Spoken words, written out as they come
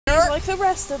like the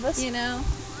rest of us. You know?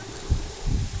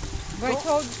 But I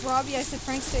told Robbie, I said,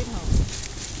 Frank stayed home.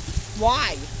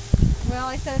 Why? Well,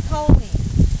 I said, it's Halloween.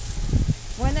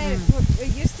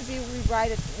 It used to be we'd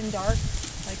ride it in dark,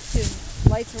 like two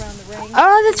lights around the ring.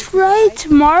 Oh, that's right.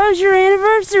 Tomorrow's your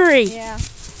anniversary. Yeah.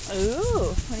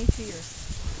 Ooh. 22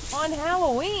 years. On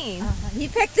Halloween. He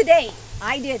picked the date.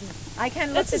 I didn't. I kind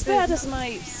of That's as bad as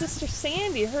my sister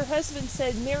Sandy. Her husband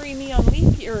said, marry me on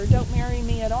leap year or don't marry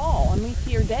me at all on leap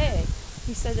year day.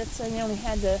 He said that's he only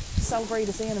had to celebrate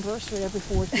his anniversary every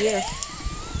 4th year.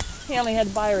 He only had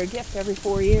to buy her a gift every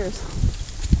 4 years.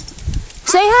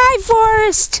 Say hi,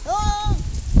 Forrest. Oh.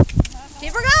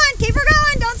 Keep her going. Keep her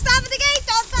going. Don't stop at the gate.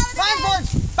 Don't stop at the gate.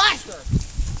 Faster!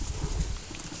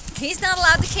 He's not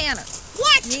allowed to canter.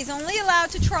 What? He's only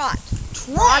allowed to trot.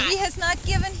 Robbie has not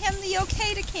given him the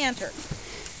okay to canter.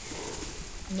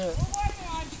 No. We're working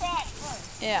on trot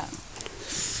first. Yeah.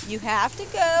 You have to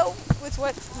go with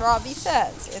what Robbie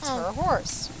says. It's her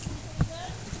horse.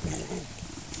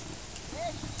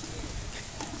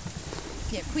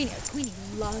 Yeah, Queenie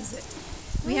loves it.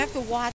 We have to watch